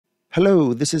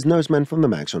Hello, this is Noseman from the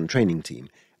Maxon training team,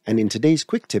 and in today's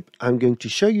quick tip I'm going to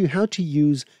show you how to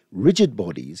use rigid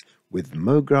bodies with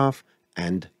MoGraph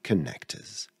and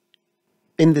connectors.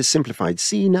 In this simplified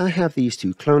scene I have these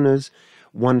two cloners,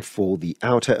 one for the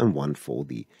outer and one for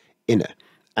the inner,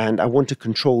 and I want to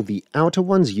control the outer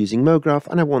ones using MoGraph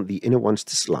and I want the inner ones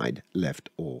to slide left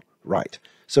or right.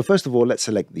 So first of all, let's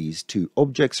select these two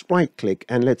objects, right click,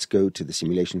 and let's go to the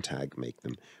simulation tag, make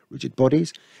them rigid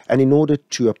bodies. And in order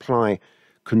to apply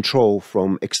control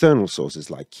from external sources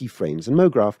like keyframes and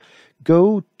MoGraph,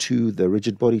 go to the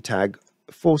rigid body tag,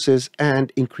 forces,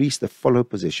 and increase the follow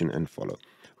position and follow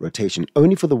rotation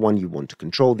only for the one you want to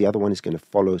control. The other one is going to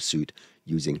follow suit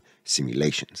using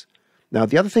simulations. Now,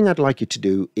 the other thing I'd like you to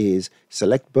do is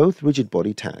select both rigid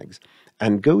body tags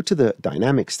and go to the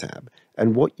Dynamics tab.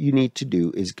 And what you need to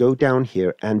do is go down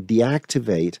here and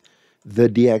deactivate the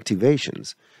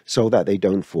deactivations so that they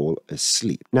don't fall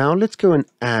asleep. Now, let's go and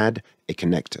add a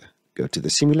connector. Go to the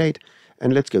Simulate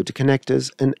and let's go to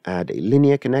Connectors and add a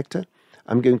linear connector.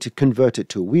 I'm going to convert it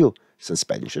to a wheel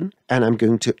suspension and I'm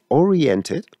going to orient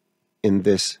it in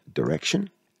this direction.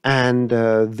 And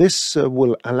this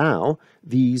will allow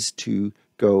these to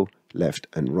go left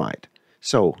and right.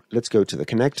 So let's go to the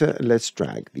connector, let's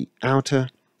drag the outer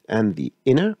and the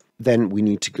inner. Then we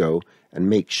need to go and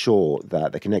make sure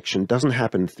that the connection doesn't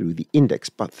happen through the index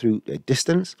but through a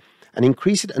distance, and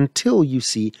increase it until you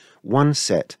see one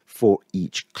set for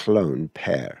each clone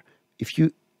pair. If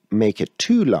you make it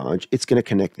too large, it's going to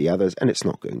connect the others and it's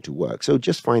not going to work. So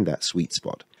just find that sweet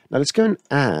spot. Now let's go and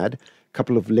add a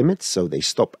couple of limits so they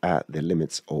stop at the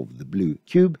limits of the blue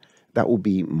cube. That will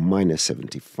be minus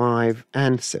 75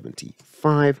 and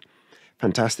 75.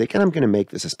 Fantastic. And I'm going to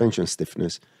make the suspension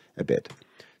stiffness a bit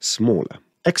smaller.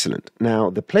 Excellent. Now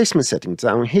the placement settings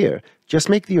down here, just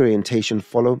make the orientation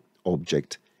follow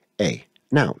object A.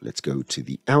 Now let's go to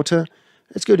the outer.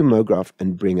 Let's go to MoGraph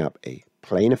and bring up a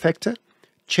plane effector.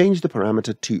 Change the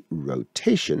parameter to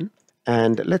rotation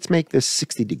and let's make this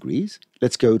 60 degrees.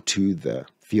 Let's go to the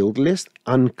field list,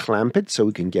 unclamp it so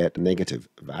we can get negative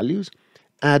values.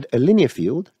 Add a linear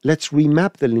field. Let's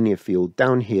remap the linear field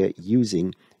down here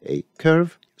using a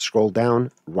curve. Scroll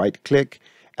down, right click,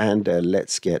 and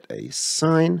let's get a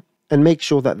sign. And make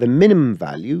sure that the minimum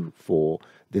value for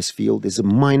this field is a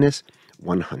minus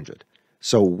 100.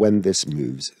 So when this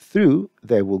moves through,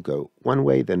 they will go one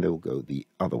way, then they will go the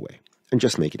other way. And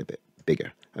just make it a bit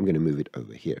bigger. I'm going to move it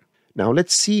over here. Now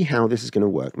let's see how this is going to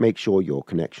work. Make sure your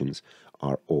connections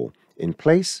are all in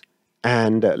place.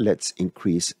 And let's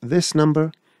increase this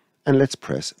number and let's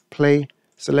press play,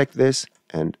 select this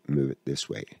and move it this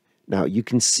way. Now you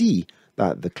can see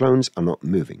that the clones are not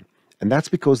moving, and that's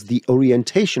because the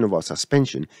orientation of our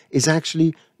suspension is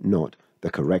actually not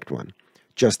the correct one.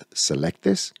 Just select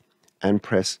this and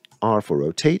press R for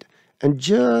rotate and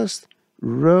just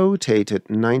rotate it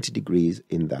 90 degrees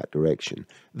in that direction.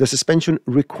 The suspension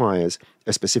requires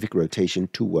a specific rotation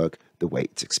to work the way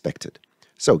it's expected.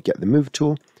 So get the move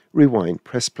tool, rewind,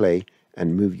 press play,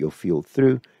 and move your field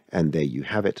through, and there you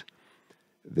have it.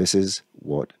 This is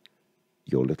what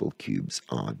your little cubes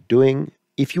are doing.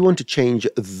 If you want to change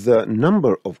the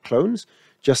number of clones,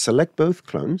 just select both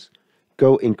clones,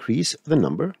 go increase the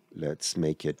number. Let's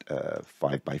make it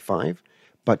 5 by 5.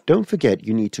 But don't forget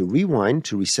you need to rewind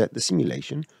to reset the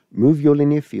simulation, move your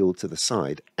linear field to the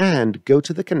side, and go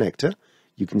to the connector.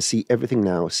 You can see everything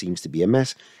now seems to be a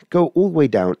mess. Go all the way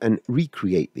down and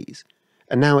recreate these.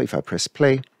 And now if I press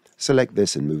play, select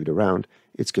this and move it around,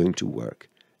 it's going to work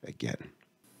again.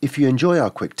 If you enjoy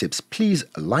our quick tips, please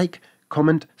like,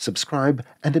 comment, subscribe,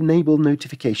 and enable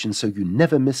notifications so you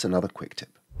never miss another quick tip.